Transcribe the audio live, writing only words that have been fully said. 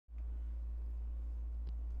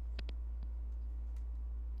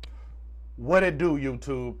What it do,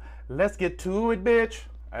 YouTube? Let's get to it, bitch.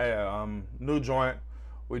 Hey, new joint.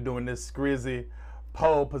 We're doing this Skrizzy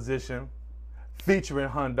pole position featuring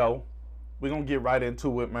Hundo. We're gonna get right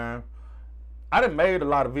into it, man. I done made a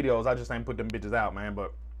lot of videos. I just ain't put them bitches out, man.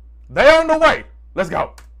 But they on the way. Let's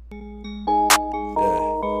go.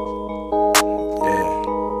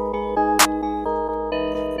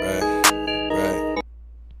 Right.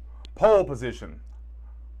 Pole position.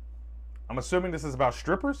 I'm assuming this is about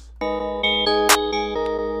strippers.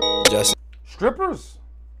 Justin, Strippers?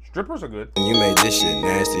 Strippers are good. you made this shit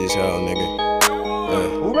nasty as hell, nigga.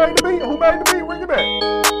 Who made the beat? Who made the beat? Ring it back.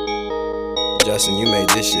 Justin, you made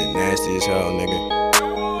this shit nasty as hell, nigga.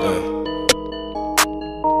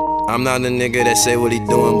 I'm not a nigga that say what he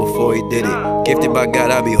doing before he did it. Gifted by God,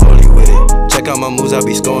 I be holy with it. Check out my moves, I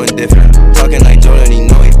be scoring different. Talking like Jordan, he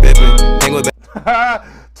know he pippin'. Hang with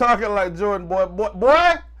Talking like Jordan, boy,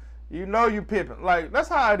 you know you pippin'. Like, that's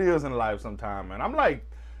how it is in life sometimes, man. I'm like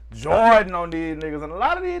Jordan on these niggas, and a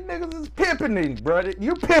lot of these niggas is pippin', bro.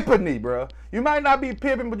 You pippin', bro. You might not be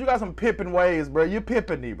pippin', but you got some pippin' ways, bro. You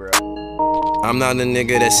pippin', bro. I'm not a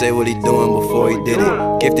nigga that say what he doing before he did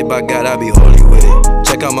it. Gifted by God, I be holy with it.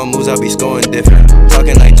 Check out my moves, I be scoring different.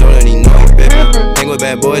 Talking like Jordan, he know he pippin'. Hang with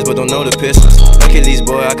bad boys, but don't know the Pistons. Look at these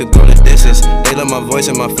boy, I could go the distance. They love my voice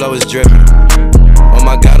and my flow is drippin'. Oh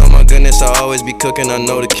my God, oh my goodness, I always be cooking, I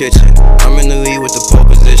know the kitchen. I'm in the lead with the pole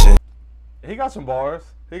position. He got some bars.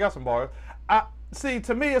 He got some bars. See,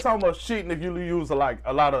 to me, it's almost cheating if you use like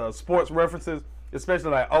a lot of sports references,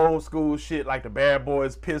 especially like old school shit, like the Bad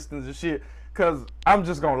Boys, Pistons and shit. Cause I'm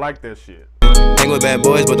just gonna like that shit. Hang with bad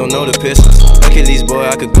boys, but don't know the Pistons. Look at these boy,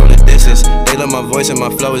 I could go the distance. They love my voice and my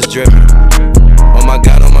flow is drippin'. Oh my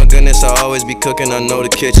God, oh my goodness, I always be cooking, I know the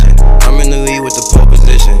kitchen. I'm in the lead with the pole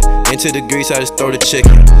position. Into the grease, I just throw the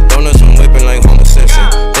chicken. Donuts, I'm whipping like Homer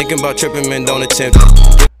Simpson. Thinking about tripping, man, don't attempt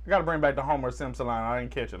it. I gotta bring back the Homer Simpson line. I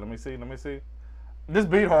didn't catch it. Let me see. This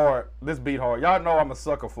beat hard. Y'all know I'm a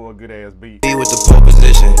sucker for a good ass beat. With the pole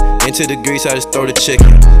position. Into the grease, I just throw the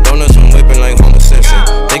chicken. Donuts, I'm whipping like Homer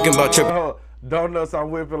Simpson. Thinking about tripping. Donuts,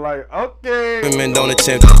 I'm whipping like, okay. Man, don't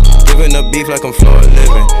attempt it. Giving up beef like I'm Florida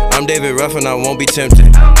living. I'm David Ruffin, I won't be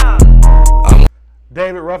tempted.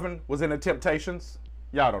 David Ruffin was in the Temptations.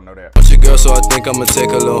 Y'all don't know that. What's your girl, so I think I'ma take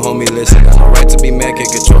a little homie listen. Got no right to be mad,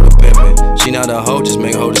 can't control the pimpin'. She not a hoe, just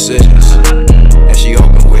make hoe decisions. And she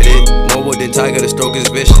open with it. More wood than Tiger, the stroke is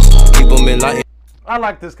vicious. Keep them in light. I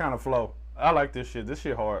like this kind of flow. I like this shit. This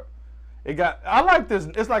shit hard. I like this.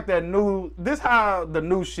 It's like that new. This how the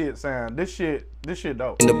new shit sound. This shit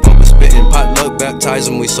dope. In the pump is spitting, pot luck, baptize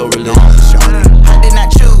them, we so religious. I did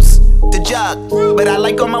not choose the jug, but I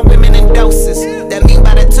like all my women in doses. That mean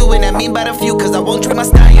by the two and that mean by the few, cause I won't trade my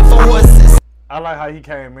stallion for horses. I like how he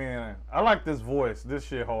came in. I like this voice. This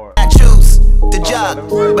shit hard. I choose the jug,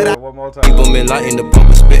 but I one more time. Keep them in light, in the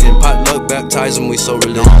pump is spitting, pot luck, baptize them, we so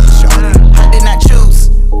religious. I did not choose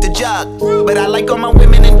the jug, but I like all my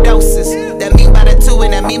women in doses. That mean by the two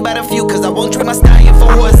and that mean by the few, cause I won't trade my stallion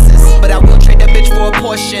for horses. But I will trade that bitch for a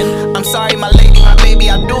portion. I'm sorry, my lady, my baby,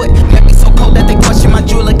 I'll do it. Let me so cold that they question my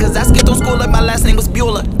jeweler, cause I skipped on school like my last name was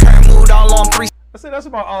Bueller. Current mood all on 3. I see, that's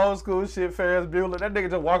about old school shit, Ferris Bueller. That nigga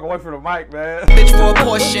just walk away from the mic, man. Bitch for a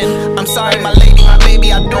portion. I'm sorry, my lady, my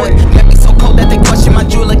baby, I'll do it. Let me so cold that they question my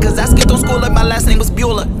jeweler, cause I skipped on school like my last name was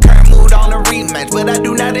Bueller. Current mood on a rematch, but I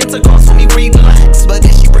do not intercourse, so me relax. But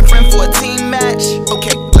if she bring friend for a team match,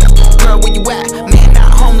 okay, girl, where you at? Man,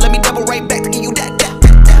 not home, let me double right back to give you that.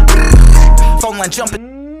 Phone line jumping.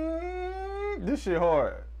 This shit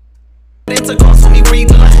hard. Intercourse, so me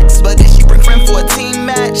relax. But if she bring friend for a team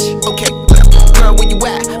match, okay, girl, where you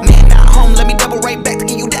at? Man, not home, let me double right back to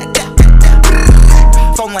give you that.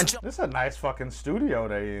 Phone line jumping. This is a nice fucking studio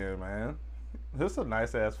they in, man. This is a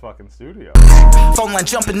nice ass fucking studio. Phone line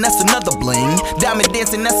jumping, that's another bling. Diamond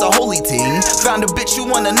dancing, that's a holy ting. Found a bitch, you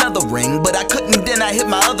want another ring. But I couldn't, then I hit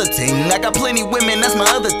my other ting. I got plenty women, that's my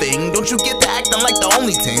other thing. Don't you get to acting like the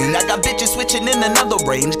only ting. I got bitches switching in another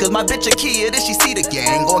range. Cause my bitch a kid, if she see the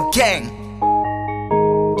gang on gang.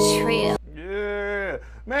 Trio. Yeah.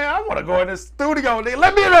 Man, I want to go in this studio.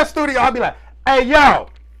 Let me in that studio. I'll be like, hey, yo.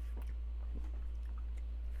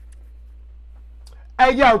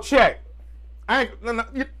 Hey, yo, check. Hey,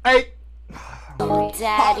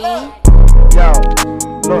 Daddy. yo,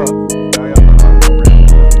 look.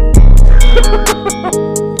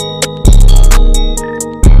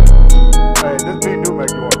 Hey, this beat do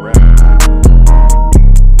make you want to rap.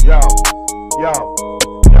 Yo. Yep.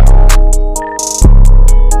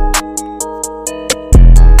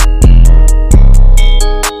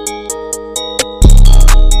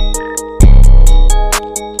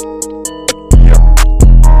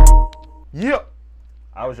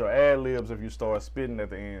 I was your ad lib ribs if you start spitting at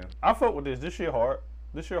the end. I fuck with this. This shit hard.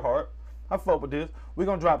 This shit hard. I fuck with this. We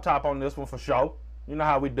gonna drop top on this one for sure. You know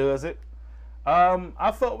how we does it.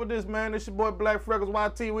 I fuck with this, man. It's your boy Black Freckles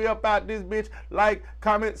YT. We up out this bitch. Like,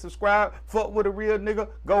 comment, subscribe. Fuck with a real nigga.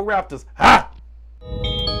 Go Raptors. Ha!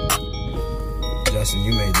 Justin,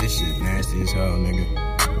 you made this shit nasty as hell, nigga.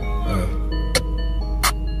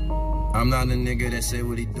 I'm not a nigga that say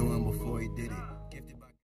what he doing before.